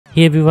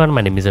Hey everyone,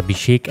 my name is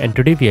Abhishek and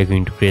today we are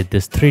going to create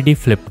this 3D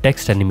flip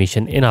text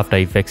animation in After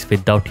Effects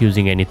without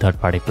using any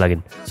third-party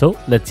plugin. So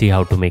let's see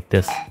how to make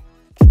this.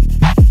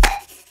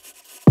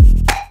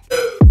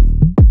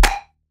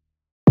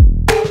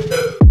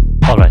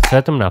 Alright,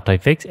 so I'm in After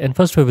Effects and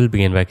first we will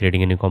begin by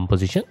creating a new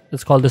composition.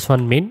 Let's call this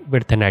one main.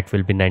 Width and height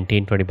will be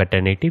 1920 by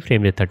 1080,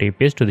 frame rate 30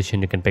 fps.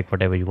 Duration you can pick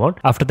whatever you want.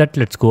 After that,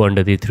 let's go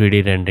under the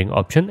 3D rendering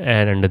option,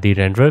 and under the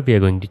renderer we are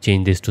going to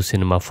change this to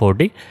Cinema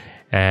 4D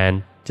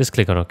and just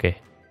click on OK.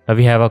 Now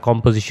we have our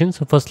composition,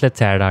 so first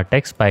let's add our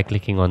text by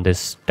clicking on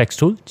this text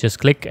tool. Just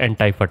click and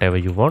type whatever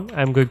you want.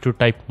 I'm going to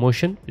type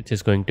motion, which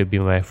is going to be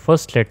my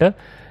first letter.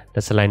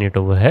 Let's align it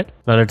over here.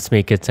 Now let's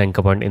make its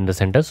anchor point in the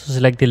center. So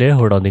select the layer,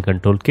 hold down the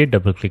control key,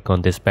 double click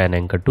on this pan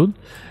anchor tool.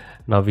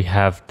 Now we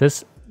have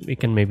this, we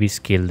can maybe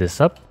scale this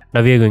up.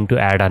 Now we are going to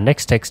add our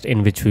next text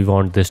in which we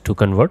want this to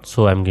convert.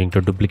 So I'm going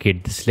to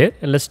duplicate this layer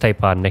and let's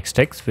type our next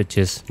text, which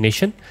is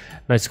nation.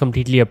 Now it's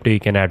completely up to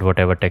you, can add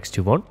whatever text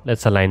you want.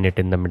 Let's align it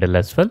in the middle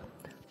as well.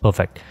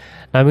 Perfect.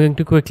 Now I'm going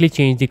to quickly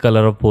change the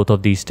color of both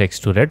of these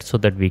texts to red so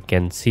that we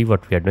can see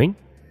what we are doing.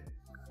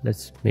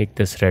 Let's make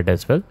this red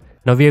as well.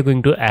 Now we are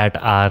going to add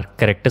our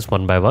characters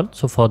one by one.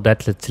 So for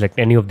that, let's select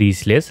any of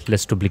these layers.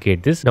 Let's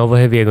duplicate this. Now over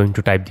here we are going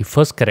to type the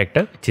first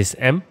character, which is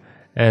M,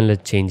 and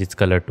let's change its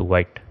color to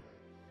white.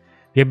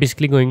 We are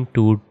basically going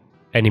to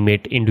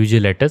animate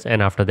individual letters,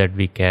 and after that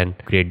we can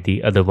create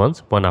the other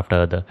ones one after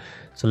other.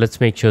 So let's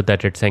make sure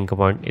that its anchor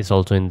point is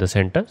also in the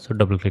center. So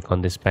double click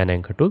on this pan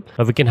anchor tool.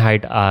 Now we can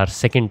hide our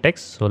second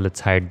text. So let's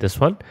hide this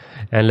one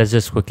and let's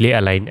just quickly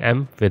align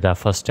M with our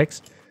first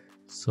text.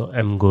 So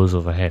M goes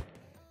over here.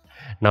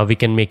 Now we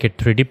can make it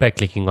 3D by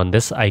clicking on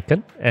this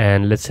icon,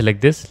 and let's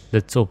select this.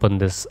 Let's open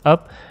this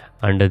up.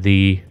 Under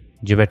the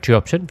geometry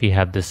option we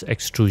have this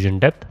extrusion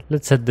depth.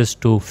 Let's set this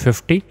to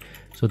 50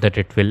 so that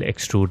it will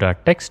extrude our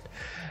text.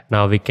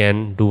 Now we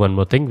can do one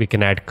more thing. We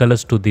can add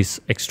colors to this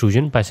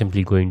extrusion by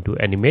simply going to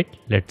animate.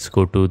 Let's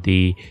go to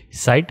the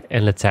side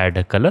and let's add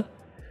a color,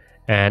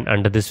 and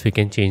under this we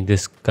can change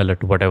this color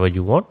to whatever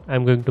you want.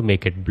 I'm going to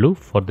make it blue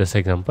for this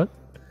example,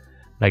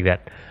 like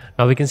that.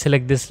 Now we can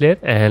select this layer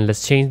and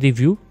let's change the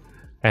view,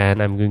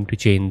 and I'm going to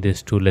change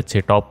this to, let's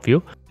say, top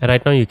view. And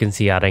right now you can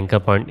see our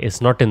anchor point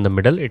is not in the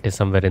middle, it is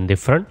somewhere in the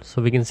front.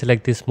 So we can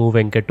select this move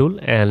anchor tool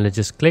and let's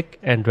just click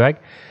and drag,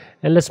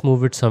 and let's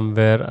move it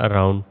somewhere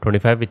around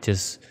 25, which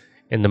is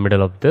in the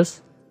middle of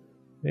this,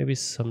 maybe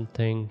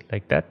something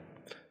like that.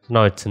 So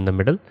now it's in the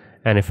middle,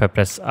 and if I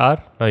press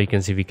R, now you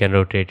can see we can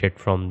rotate it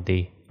from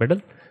the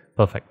middle.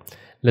 Perfect.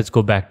 Let's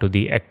go back to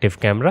the active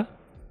camera.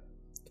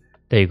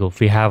 There you go,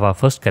 we have our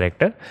first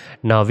character.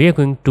 Now we are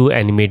going to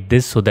animate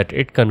this so that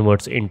it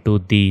converts into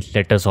the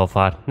letters of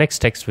our next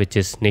text, which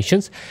is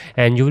nations.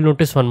 And you will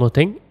notice one more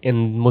thing.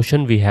 In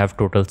motion we have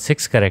total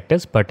 6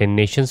 characters, but in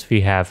nations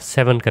we have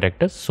 7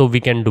 characters. So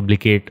we can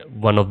duplicate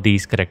one of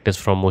these characters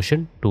from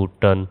motion to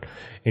turn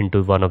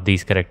into one of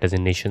these characters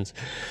in nations.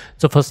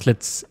 So first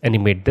let's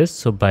animate this.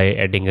 So by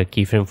adding a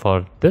keyframe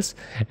for this,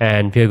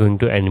 and we are going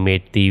to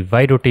animate the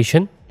Y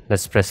rotation.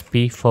 Let's press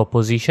P for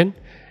position.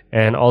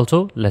 And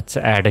also let's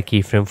add a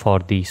keyframe for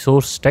the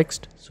source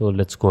text. So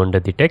let's go under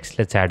the text,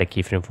 let's add a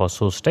keyframe for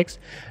source text.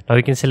 Now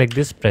we can select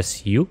this,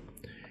 press U.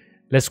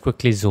 Let's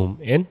quickly zoom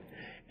in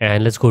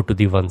and let's go to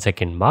the 1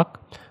 second mark.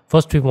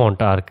 First we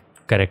want our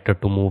character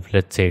to move,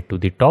 let's say, to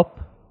the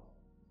top.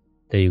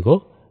 There you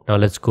go. Now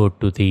let's go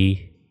to the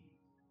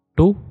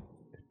 2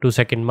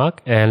 second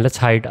mark and let's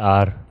hide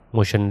our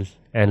motion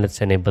and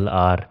let's enable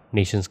our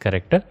nations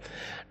character.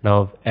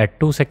 Now at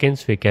 2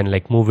 seconds we can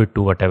move it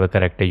to whatever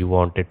character you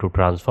want it to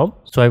transform.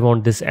 So I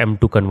want this M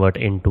to convert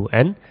into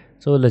N.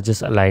 So let's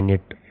just align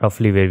it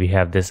roughly where we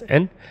have this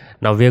N.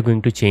 Now we are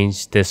going to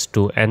change this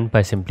to N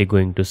by simply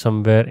going to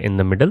somewhere in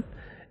the middle,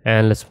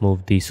 and let's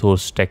move the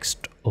source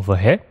text over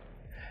here.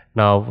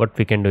 Now what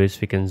we can do is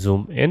we can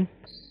zoom in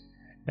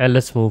and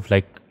let's move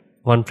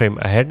 1 frame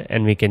ahead,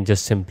 and we can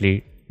just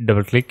simply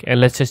double click and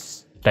let's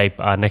just type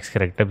our next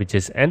character, which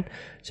is N.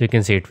 So you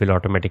can see it will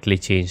automatically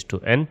change to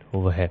N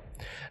over here.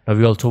 Now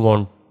we also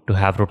want to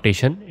have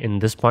rotation in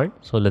this point,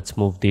 so let's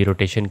move the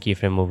rotation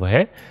keyframe over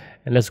here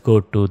and let's go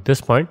to this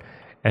point,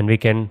 and we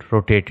can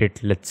rotate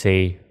it, let's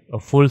say, a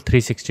full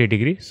 360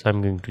 degrees. So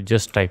I'm going to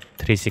just type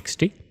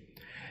 360.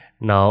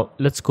 Now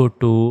let's go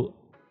to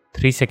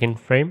 3 second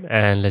frame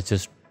and let's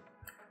just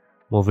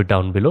move it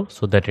down below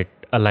so that it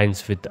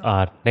aligns with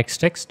our next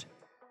text.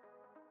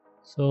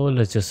 So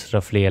let's just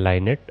roughly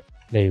align it.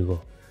 There you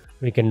go.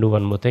 We can do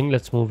one more thing.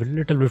 Let's move it a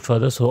little bit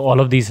further so all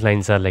of these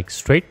lines are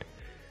straight.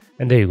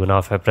 And there you go. Now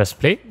if I press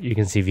play, you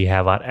can see we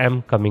have our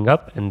M coming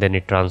up and then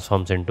it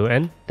transforms into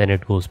N. Then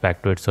it goes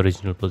back to its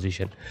original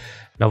position.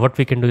 Now what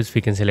we can do is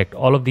we can select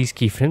all of these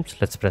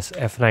keyframes. Let's press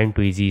F9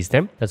 to ease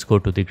them. Let's go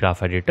to the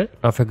graph editor.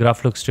 Now if your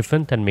graph looks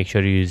different, then make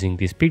sure you're using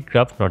the speed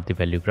graph, not the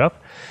value graph.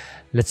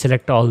 Let's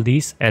select all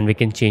these and we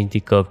can change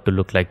the curve to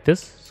look like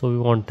this. So we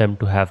want them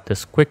to have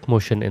this quick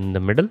motion in the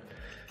middle.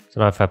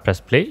 So now if I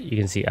press play, you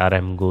can see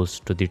RM goes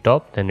to the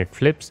top, then it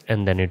flips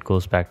and then it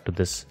goes back to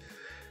this.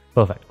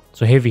 Perfect.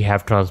 So here we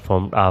have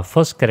transformed our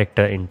first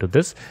character into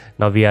this.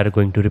 Now we are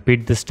going to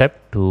repeat this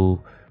step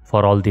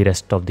for all the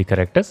rest of the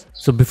characters.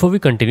 So before we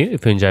continue,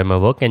 if you enjoy my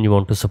work and you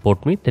want to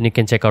support me, then you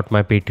can check out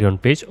my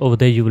Patreon page. Over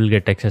there you will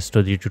get access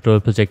to the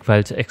tutorial project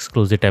files,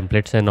 exclusive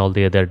templates and all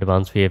the other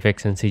advanced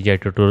VFX and CGI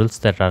tutorials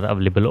that are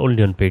available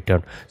only on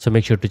Patreon. So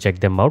make sure to check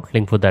them out.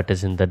 Link for that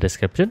is in the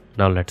description.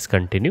 Now let's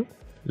continue.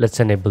 Let's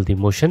enable the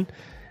motion.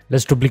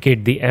 Let's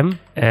duplicate the M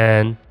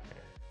and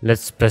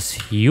let's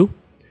press U.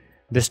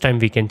 This time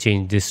we can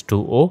change this to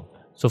O.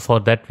 So for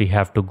that we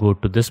have to go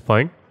to this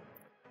point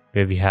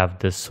where we have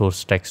this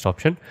source text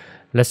option.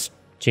 Let's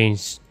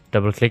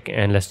double click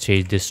and let's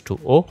change this to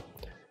O.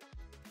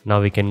 Now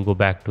we can go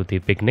back to the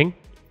beginning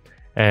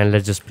and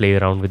let's just play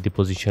around with the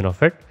position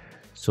of it.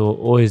 So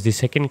O is the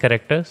second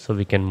character, so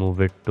we can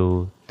move it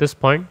to this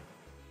point.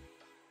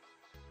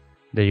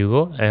 There you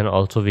go. And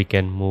also we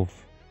can move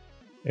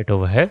it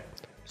over here.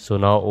 So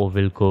now O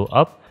will go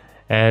up,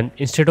 and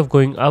instead of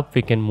going up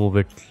we can move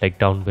it like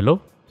down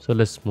below. So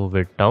let's move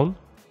it down,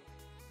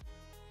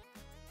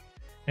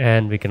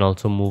 and we can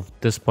also move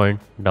this point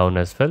down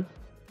as well.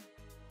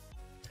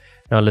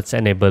 Now let's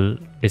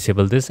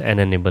disable this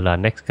and enable our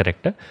next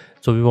character.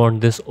 So we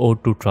want this O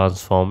to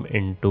transform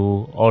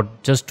into, or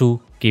just to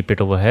keep it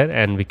over here,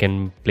 and we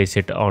can place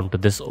it onto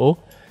this O.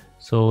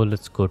 So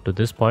let's go to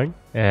this point,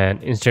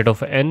 and instead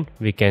of N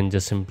we can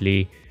just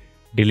simply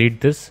delete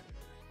this,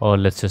 or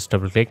let's just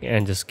double click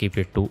and just keep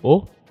it to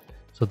O,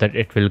 so that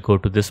it will go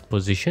to this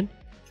position.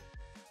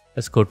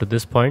 Let's go to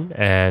this point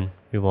and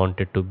we want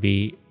it to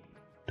be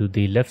to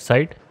the left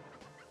side,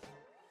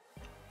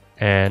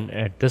 and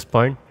at this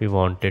point we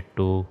want it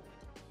to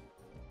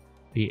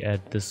be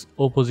at this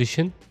O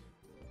position.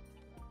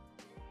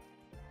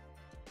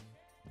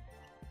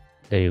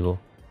 There you go.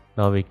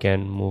 Now we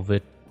can move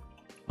it.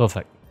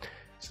 Perfect.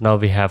 So now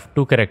we have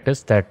two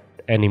characters that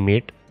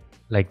animate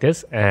like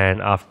this, and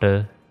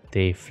after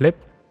they flip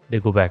they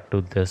go back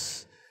to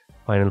this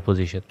final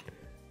position.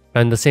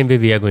 And the same way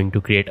we are going to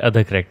create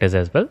other characters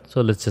as well.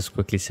 So let's just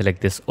quickly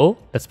select this O.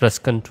 Let's press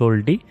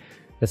Ctrl D.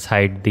 Let's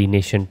hide the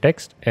nation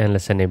text and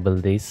let's enable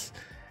this,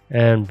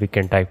 and we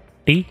can type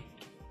T,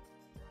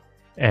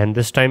 and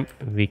this time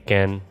we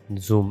can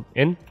zoom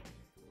in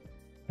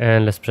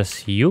and let's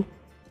press U.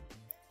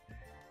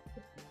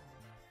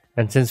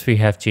 And since we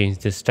have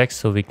changed this text,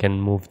 so we can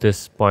move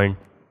this point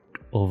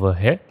over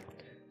here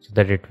so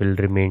that it will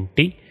remain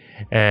T,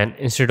 and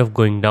instead of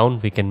going down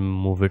we can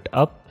move it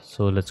up.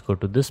 So let's go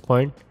to this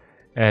point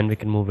and we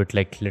can move it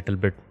like little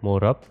bit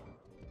more up.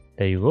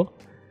 There you go.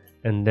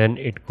 And then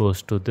it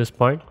goes to this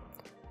point,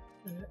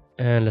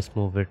 and let's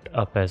move it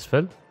up as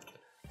well.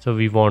 So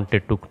we want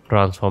it to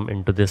transform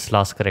into this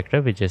last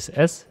character, which is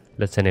S.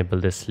 Let's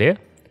enable this layer,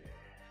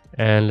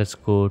 and let's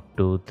go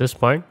to this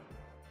point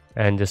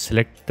and just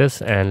select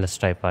this, and let's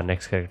type our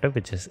next character,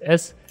 which is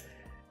S,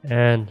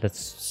 and let's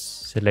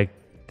select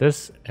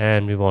this,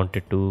 and we want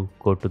it to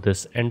go to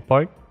this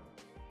endpoint,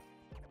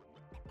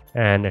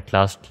 and at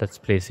last let's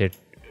place it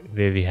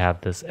where we have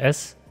this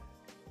S.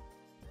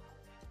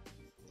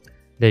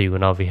 There you go.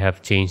 Now we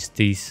have changed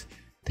these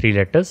three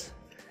letters,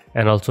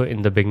 and also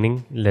in the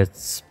beginning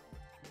let's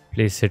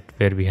place it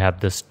where we have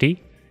this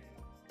T.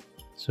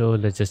 So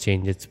let's just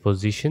change its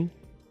position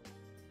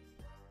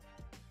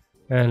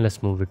and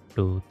let's move it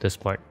to this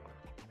point.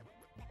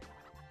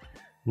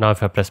 Now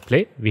if I press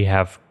play, we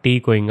have T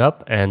going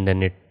up, and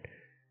then it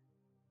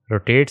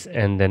rotates,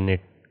 and then it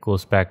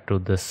goes back to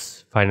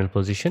this final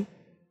position.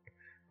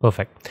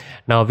 Perfect.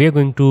 Now we are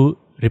going to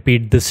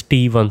repeat this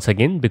T once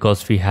again,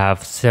 because we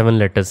have 7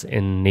 letters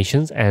in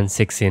nations and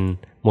 6 in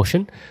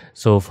motion.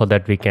 So for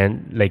that we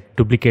can like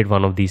duplicate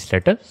one of these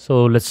letters.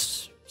 So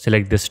let's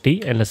select this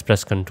T and let's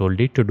press Ctrl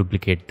D to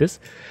duplicate this.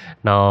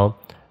 Now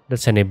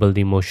let's enable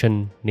the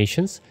motion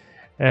nations,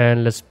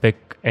 and let's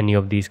pick any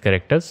of these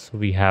characters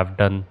we have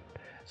done.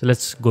 So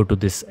let's go to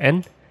this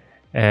N,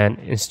 and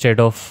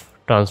instead of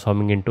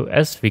transforming into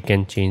S we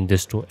can change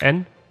this to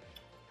N,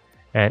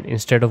 and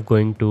instead of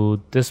going to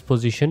this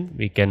position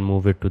we can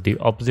move it to the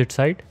opposite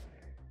side.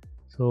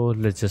 So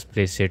let's just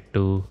place it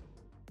to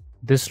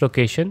this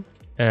location,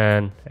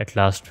 and at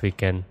last we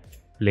can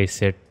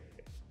place it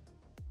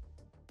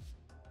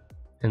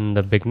in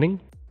the beginning.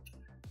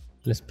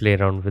 Let's play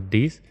around with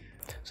these.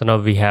 So now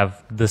we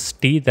have this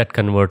T that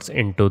converts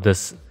into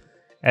this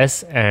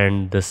S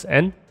and this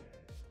N,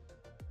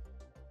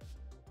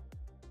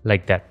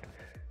 like that.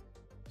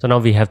 So now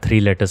we have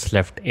 3 letters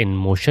left in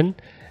motion,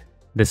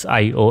 this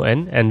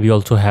ION, and we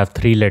also have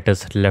 3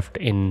 letters left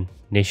in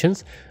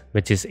nations,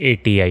 which is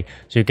ATI.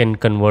 So you can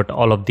convert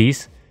all of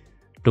these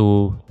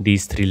to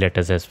these 3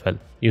 letters as well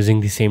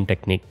using the same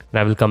technique. And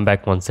I will come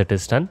back once it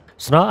is done.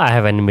 So now I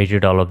have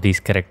animated all of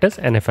these characters,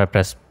 and if I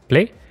press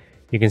play,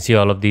 you can see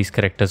all of these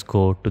characters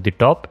go to the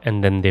top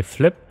and then they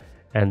flip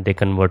and they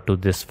convert to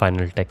this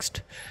final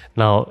text.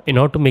 Now in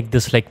order to make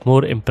this like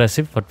more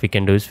impressive, what we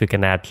can do is we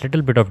can add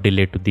little bit of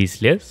delay to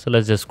these layers. So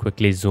let's just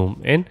quickly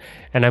zoom in,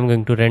 and I'm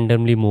going to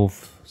randomly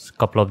move a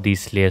couple of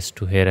these layers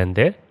to here and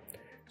there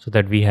so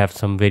that we have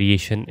some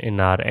variation in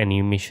our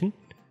animation.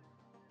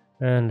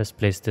 and let's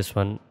place this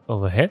one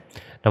over here.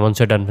 Now once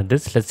you're done with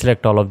this, let's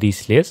select all of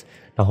these layers.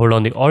 Now hold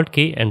on the Alt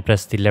key and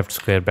press the left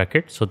square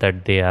bracket so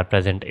that they are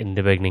present in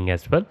the beginning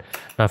as well.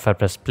 Now if I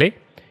press play,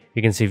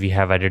 you can see we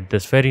have added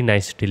this very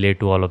nice delay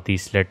to all of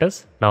these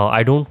letters. Now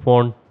I don't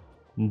want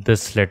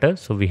this letter,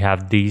 so we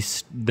have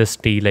this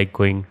T like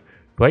going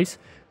twice.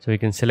 So we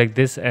can select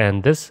this,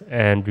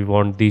 and we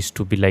want these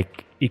to be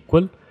like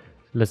equal.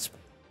 Let's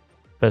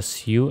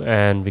press U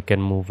and we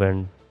can move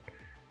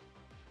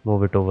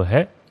it over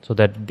here so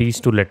that these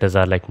two letters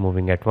are like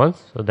moving at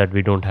once, so that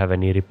we don't have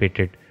any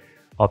repeated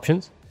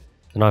options.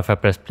 So now if I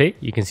press play,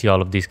 you can see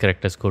all of these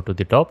characters go to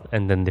the top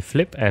and then they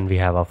flip, and we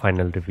have our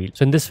final reveal.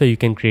 So in this way you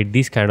can create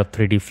these kind of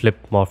 3D flip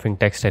morphing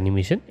text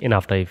animation in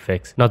After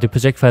Effects. Now the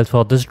project files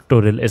for this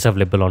tutorial is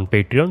available on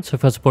Patreon, so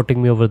if you're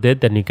supporting me over there,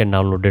 then you can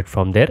download it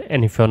from there,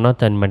 and if you're not,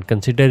 then might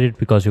consider it,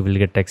 because you will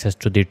get access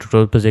to the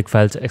tutorial project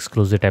files,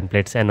 exclusive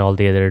templates, and all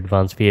the other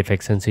advanced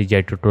VFX and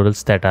CGI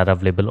tutorials that are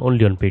available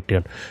only on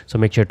Patreon. So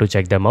make sure to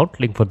check them out.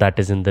 Link for that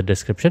is in the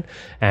description.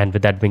 And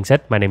with that being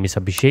said, my name is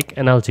Abhishek,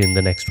 and I'll see you in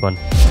the next one.